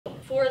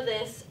for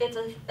this, it's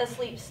a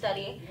sleep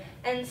study.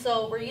 And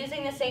so we're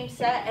using the same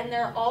set, and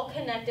they're all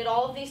connected.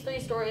 All of these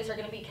 3 stories are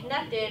going to be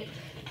connected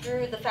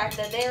through the fact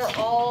that they're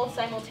all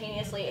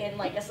simultaneously in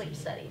like a sleep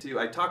study.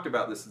 I talked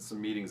about this in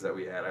some meetings that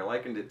we had. I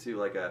likened it to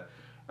like a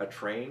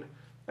train,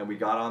 and we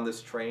got on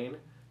this train,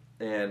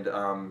 and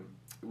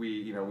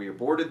we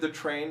boarded the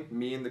train,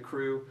 me and the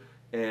crew,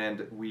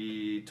 and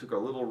we took a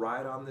little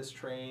ride on this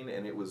train,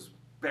 and it was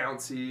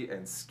bouncy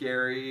and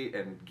scary,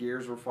 and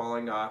gears were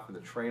falling off, and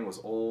the train was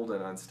old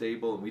and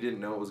unstable, and we didn't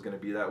know it was going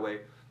to be that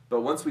way.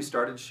 But once we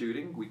started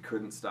shooting, we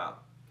couldn't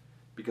stop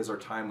because our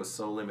time was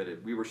so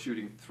limited. We were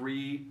shooting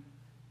 3,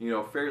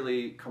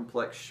 fairly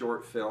complex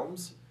short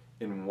films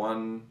in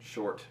one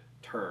short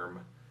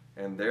term,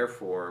 and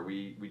therefore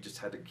we just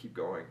had to keep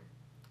going.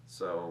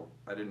 So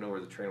I didn't know where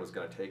the train was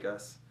going to take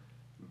us,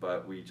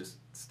 but we just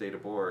stayed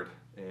aboard,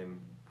 and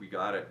we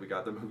got it. We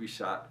got the movie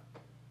shot.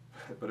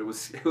 But it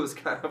was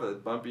kind of a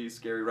bumpy,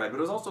 scary ride, but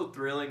it was also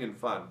thrilling and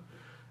fun.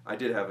 I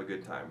did have a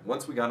good time.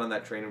 Once we got on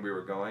that train and we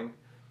were going,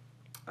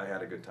 I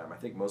had a good time. I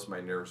think most of my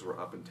nerves were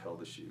up until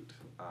the shoot.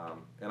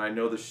 And I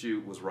know the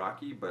shoot was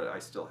rocky, but I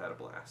still had a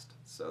blast.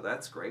 So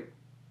that's great.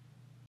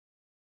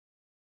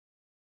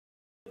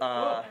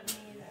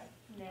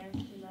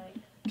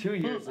 2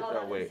 years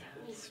ago, wait,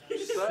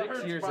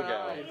 6 years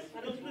ago.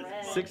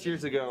 6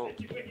 years ago,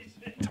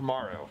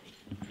 tomorrow.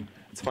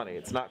 It's funny,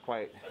 it's not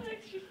quite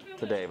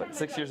today, but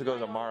 6 years ago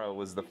tomorrow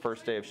was the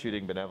first day of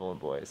shooting Benevolent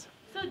Boys.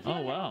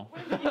 Oh, wow.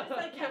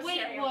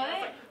 Wait,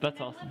 what?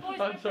 That's awesome.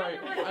 I'm sorry.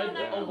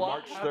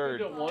 March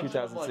 3rd,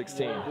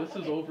 2016. This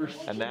is over.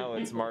 And now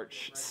it's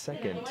March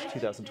 2nd,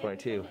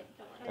 2022.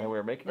 And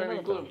we're making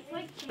it up.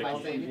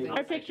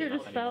 Our picture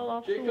just fell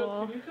off the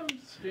wall. Can you come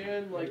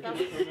stand like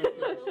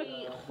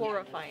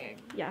Horrifying.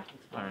 Yeah.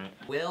 All right.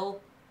 Will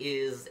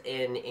is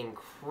an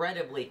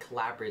incredibly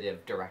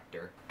collaborative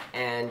director.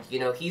 And,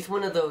 he's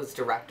one of those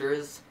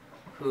directors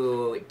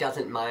who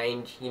doesn't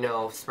mind,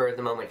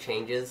 spur-of-the-moment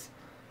changes.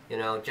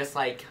 Just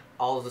like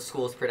all of the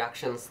school's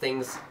productions,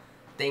 things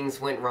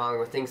went wrong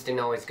or things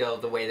didn't always go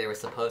the way they were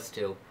supposed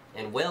to.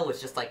 And Will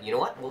was just like, you know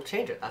what, we'll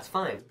change it, that's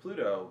fine.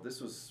 Pluto,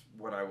 this was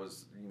when I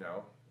was,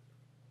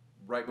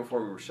 right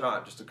before we were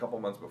shot, just a couple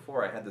months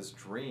before, I had this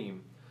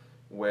dream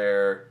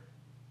where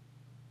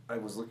I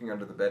was looking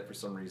under the bed for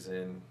some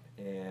reason,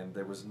 and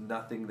there was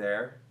nothing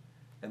there,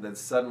 and then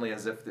suddenly,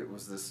 as if it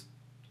was this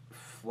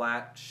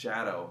flat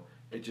shadow,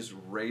 it just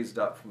raised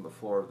up from the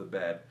floor of the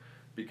bed,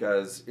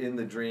 because in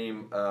the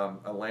dream,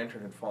 a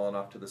lantern had fallen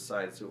off to the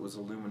side, so it was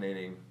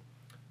illuminating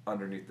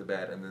underneath the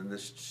bed, and then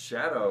this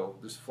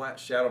flat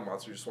shadow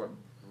monster just went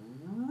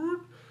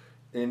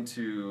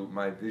into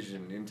my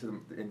vision,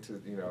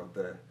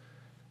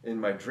 in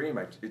my dream.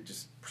 It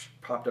just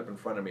popped up in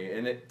front of me,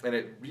 and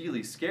it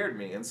really scared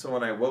me. And so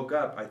when I woke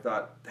up, I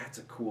thought, that's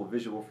a cool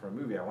visual for a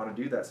movie. I want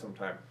to do that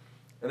sometime.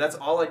 And that's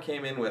all I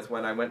came in with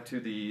when I went to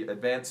the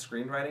advanced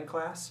screenwriting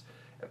class,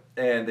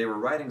 and they were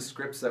writing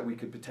scripts that we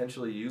could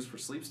potentially use for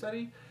sleep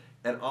study.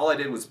 And all I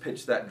did was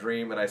pitch that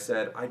dream, and I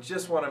said, I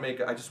just want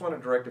to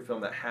direct a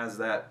film that has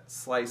that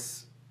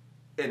slice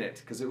in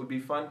it, because it would be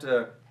fun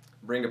to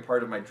bring a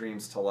part of my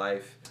dreams to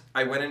life.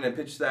 I went in and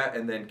pitched that,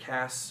 and then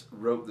Cass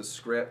wrote the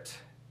script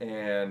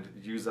and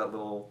used that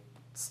little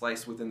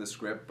slice within the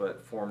script,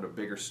 but formed a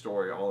bigger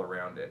story all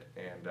around it.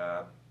 And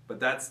but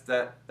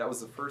that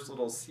was the first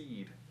little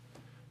seed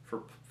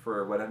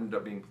for what ended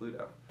up being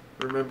Pluto.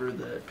 Remember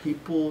that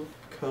people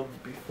come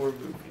before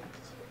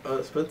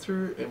movies.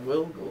 Spencer and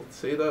Will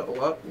say that a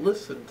lot.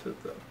 Listen to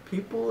them.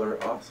 People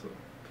are awesome.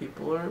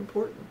 People are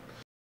important.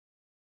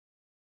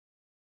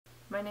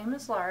 My name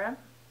is Laura,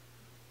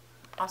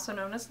 also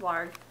known as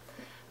Larg.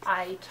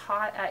 I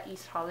taught at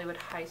East Hollywood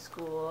High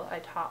School. I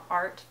taught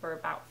art for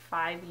about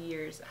 5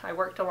 years. I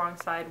worked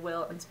alongside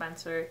Will and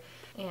Spencer,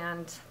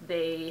 and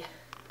they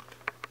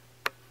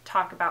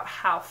talk about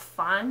how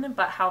fun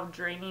but how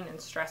draining and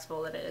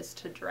stressful it is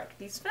to direct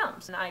these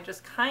films. And I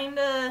just kind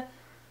of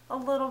a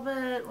little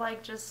bit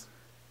just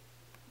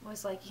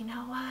was like, you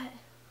know what?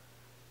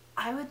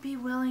 I would be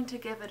willing to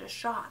give it a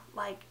shot.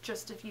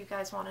 Just if you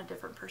guys want a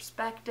different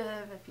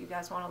perspective, if you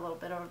guys want a little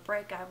bit of a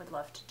break, I would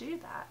love to do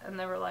that. And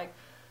they were like,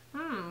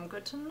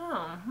 good to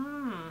know.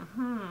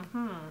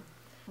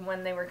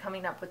 When they were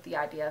coming up with the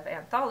idea of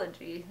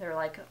anthology, they were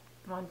like,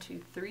 1,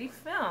 2, 3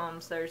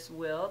 films. There's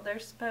Will,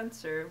 there's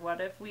Spencer.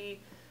 What if we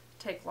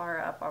take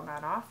Laura up on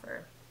that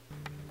offer?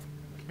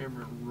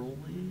 Camera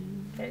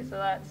rolling. Okay, so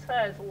that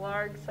says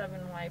Larg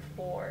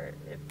 7Y4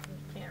 if you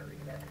can't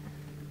read it.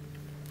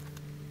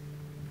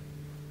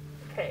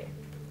 Okay,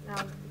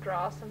 now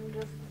draw some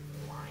just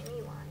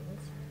liney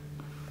lines.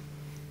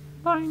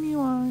 Tiny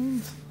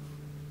lines.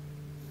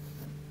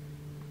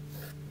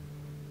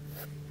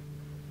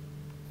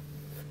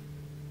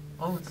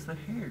 Oh, it's the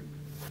hair.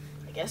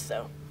 I guess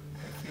so.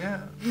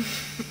 Yeah.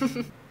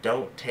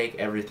 Don't take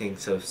everything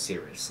so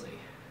seriously.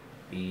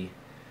 You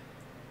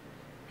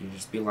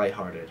just be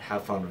lighthearted,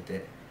 have fun with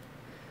it.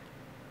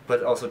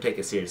 But also take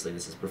it seriously,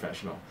 this is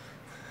professional.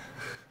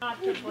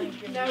 Not to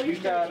blink. You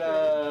got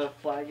a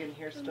flag in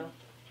here still?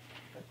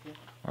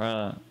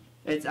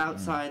 It's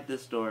outside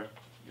this door.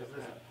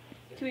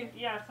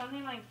 Yeah,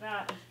 something like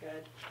that is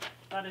good.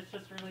 But it's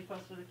just really close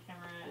to the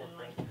camera and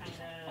like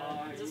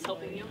kind of. Is this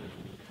helping you?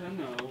 I don't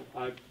know.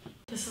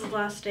 This is the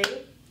last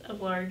day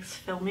of Larg's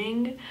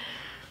filming.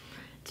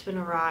 It's been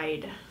a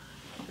ride.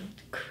 A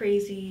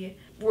crazy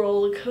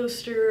roller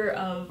coaster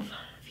of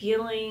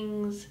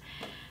feelings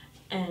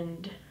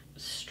and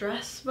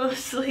stress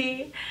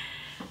mostly.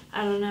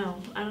 I don't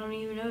know. I don't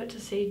even know what to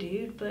say,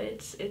 dude, but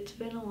it's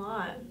been a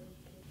lot.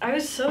 I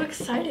was so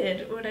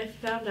excited when I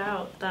found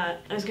out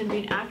that I was gonna be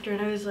an actor,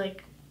 and I was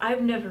like,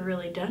 I've never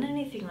really done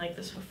anything like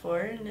this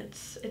before, and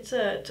it's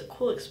a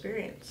cool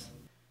experience.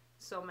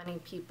 So many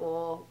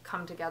people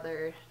come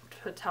together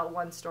to tell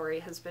one story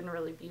has been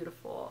really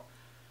beautiful,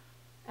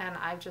 and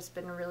I've just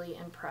been really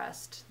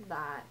impressed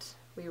that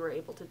we were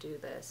able to do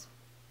this.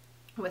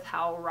 With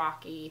how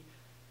rocky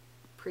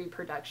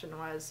pre-production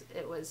was,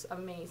 it was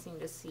amazing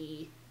to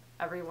see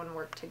everyone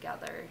work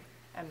together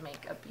and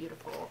make a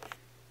beautiful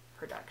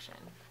production,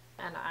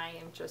 and I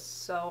am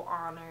just so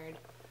honored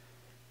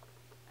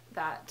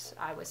that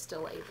I was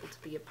still able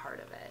to be a part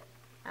of it.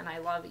 And I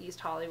love East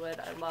Hollywood.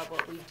 I love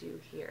what we do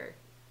here,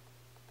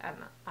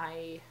 and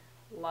I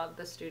love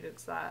the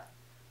students that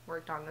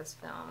worked on this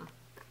film,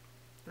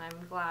 and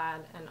I'm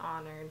glad and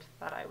honored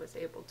that I was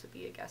able to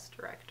be a guest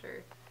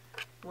director.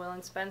 Will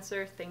and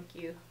Spencer, thank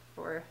you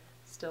for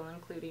still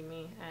including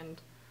me,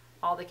 and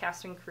all the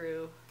cast and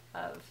crew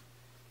of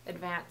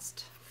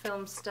Advanced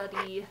Film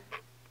Study,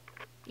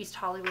 East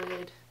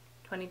Hollywood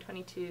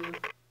 2022,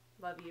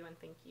 love you and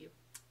thank you.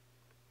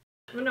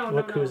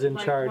 Look who's in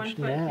charge one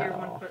foot now. Here,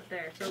 1 foot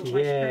there. So Yeah.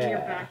 like turn your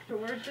back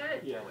towards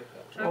it. Yeah, like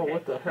that. Okay, Oh,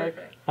 what the heck?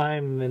 perfect.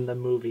 I'm in the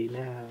movie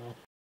now.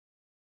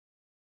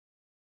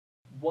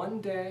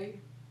 One day,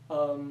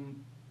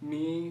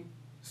 me,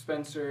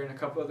 Spencer, and a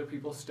couple other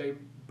people stayed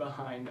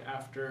behind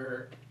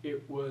after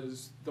it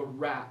was the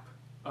wrap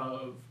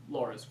of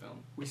Laura's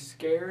film. We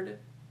scared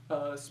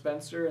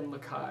Spencer and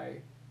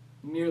Lakai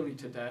nearly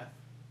to death.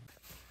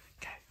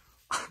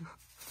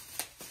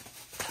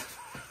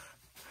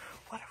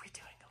 What are we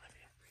doing,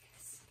 Olivia?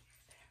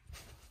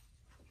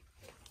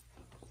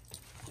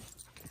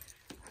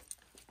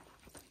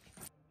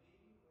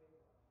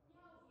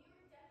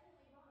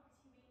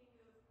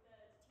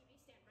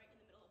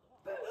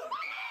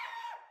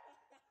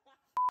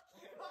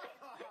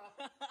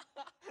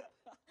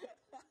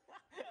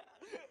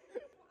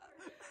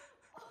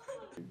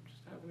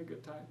 Just having a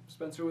good time.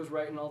 Spencer was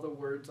writing all the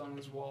words on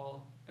his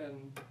wall,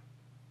 and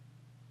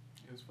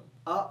it was fun.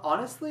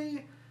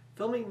 Honestly,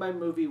 filming my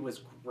movie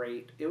was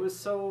great. It was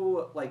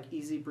so like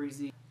easy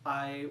breezy.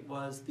 I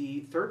was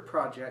the third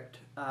project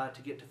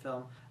to get to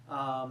film,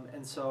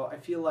 and so I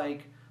feel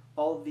like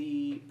all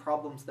the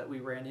problems that we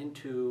ran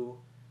into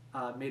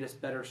made us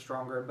better,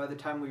 stronger. And by the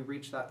time we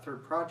reached that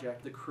third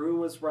project, the crew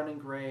was running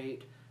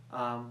great.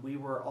 We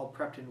were all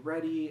prepped and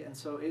ready, and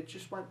so it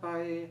just went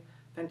by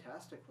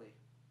fantastically.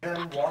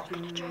 Them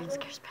walking,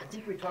 I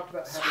think we talked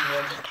about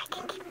having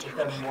one with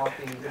them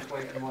walking this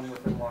way and one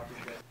with them walking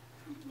this.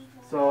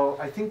 So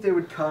I think they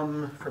would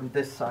come from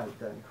this side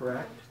then,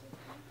 correct?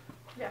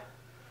 Yeah.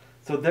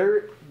 So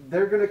they're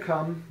gonna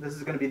come. This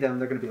is gonna be them.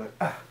 They're gonna be like,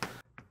 ah,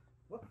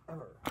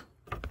 whatever.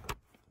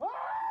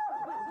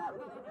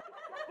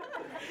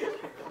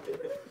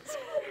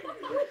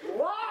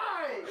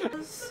 Why? It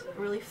was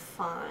really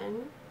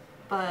fun,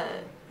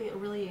 but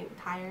really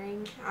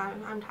tiring.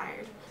 I'm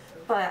tired.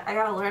 But I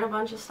gotta learn a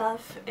bunch of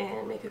stuff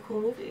and make a cool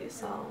movie,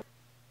 so.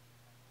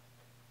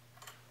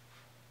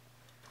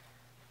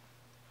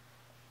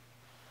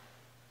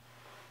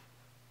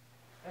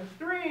 And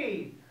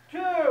 3, 2,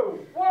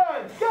 1, go!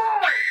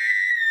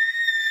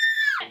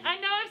 I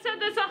know I've said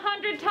this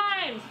 100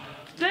 times.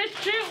 This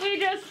shoot we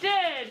just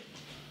did,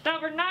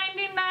 that we're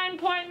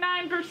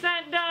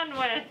 99.9% done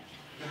with,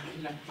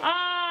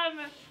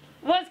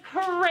 was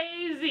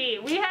crazy.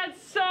 We had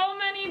so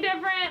many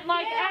different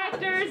like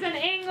actors and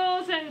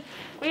angles, and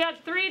we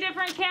had 3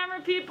 different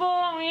camera people,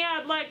 and we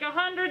had like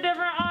 100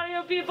 different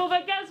audio people.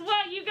 But guess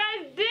what? You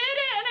guys did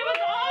it, and it was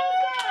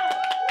awesome.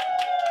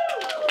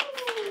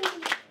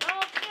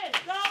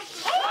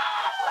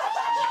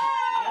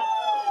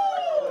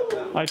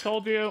 I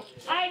told you.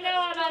 I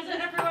know, I'm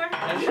it everywhere.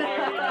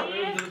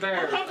 Move the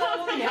bear. Come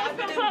close, come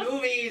close.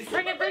 Movies.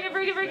 Bring it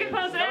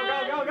close.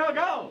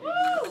 Go.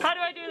 How do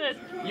I do this?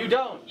 You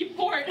don't. You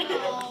port.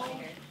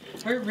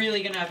 We're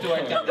really gonna have to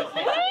work on this.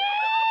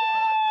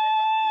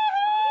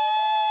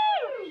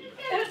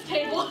 This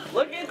table.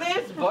 Look at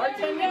this,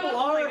 bartender Laura.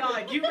 Oh my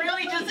god, you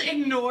really just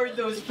ignored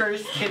those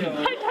first two. I totally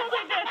did.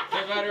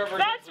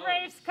 That's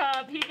Rafe's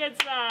cup. He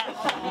gets that.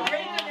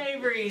 Great and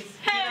Avery's.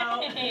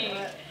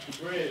 Hey.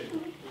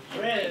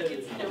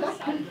 Red.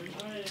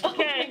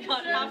 Okay.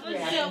 God, half of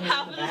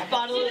this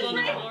bottle is on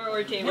the floor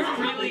or table.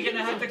 We're really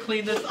gonna have to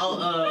clean this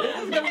all up.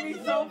 This is gonna be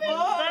so fun.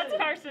 That's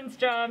Carson's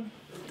job.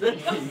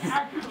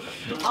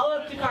 All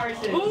up to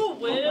Carson. Ooh,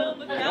 Will.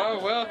 Look at Oh,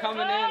 Will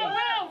coming in. Will.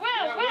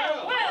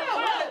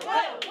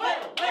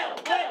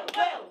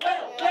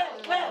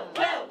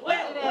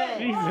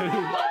 Jesus.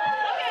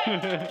 Okay.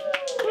 They're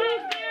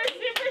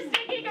super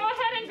sticky. Go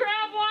ahead and grab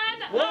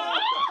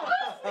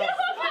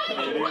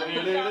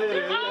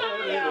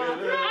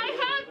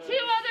have 2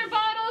 other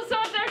bottles, so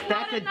if there's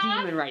That's not a enough,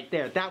 demon right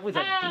there. That was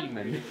a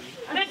demon.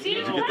 the Did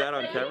you get that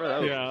on camera?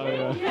 That was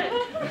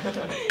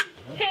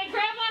Okay,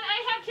 grab one. I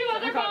have 2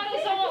 other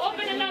bottles, so we'll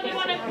open another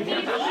one of these.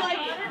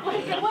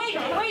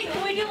 Wait,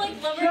 can we do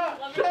like lover?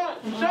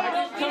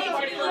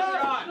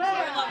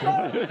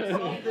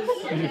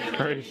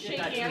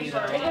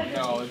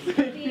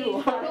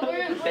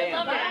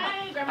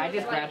 I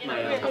just grabbed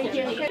my own.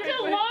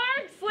 To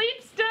Lark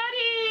Sleep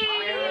Study!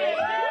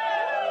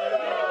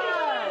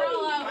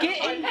 Get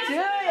into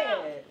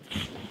it!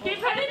 I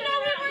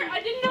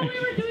didn't know we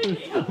were doing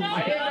this.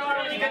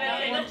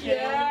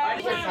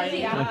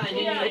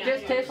 It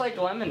just tastes like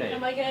lemonade.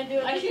 Am I gonna do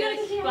it? I should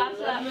get a glass of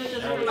that mood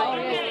just for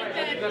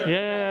my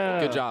Yeah.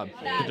 Good job.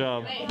 Good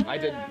job. I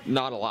did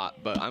not a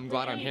lot, but I'm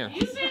glad I'm here.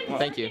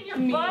 Thank you.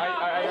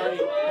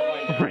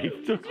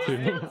 Brave took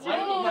 2.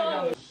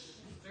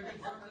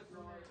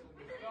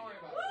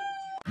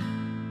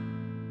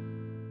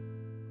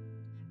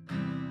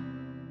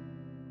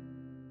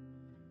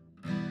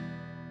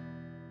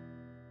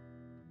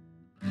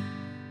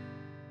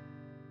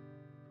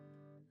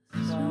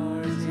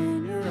 Stars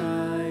in your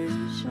eyes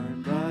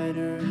shine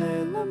brighter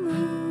than the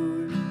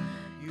moon.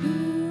 You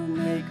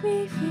make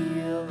me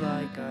feel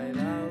like I'm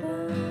out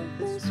of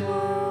this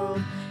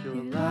world.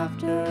 Your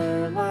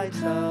laughter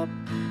lights up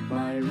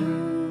my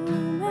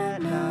room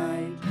at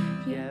night,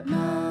 yet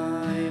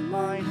my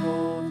mind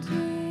holds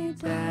me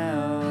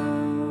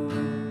down.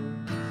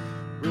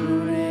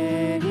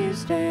 Rooted you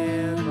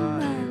stand,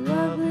 my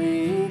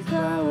lovely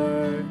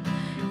flower.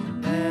 You'll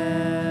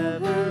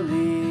never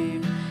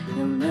leave,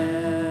 you'll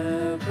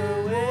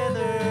never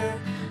wither.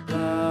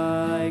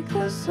 Like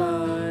the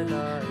sun,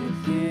 I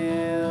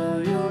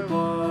feel your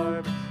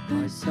warmth,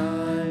 my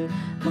sun,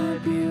 my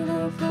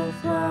beautiful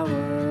flower.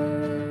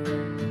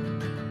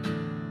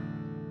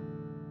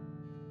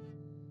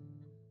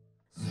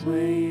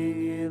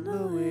 Swaying in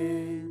the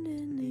wind,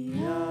 in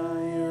the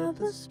eye of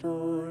the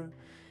storm,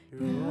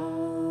 you're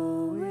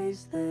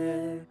always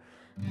there,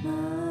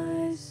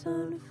 my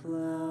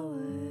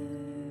sunflower.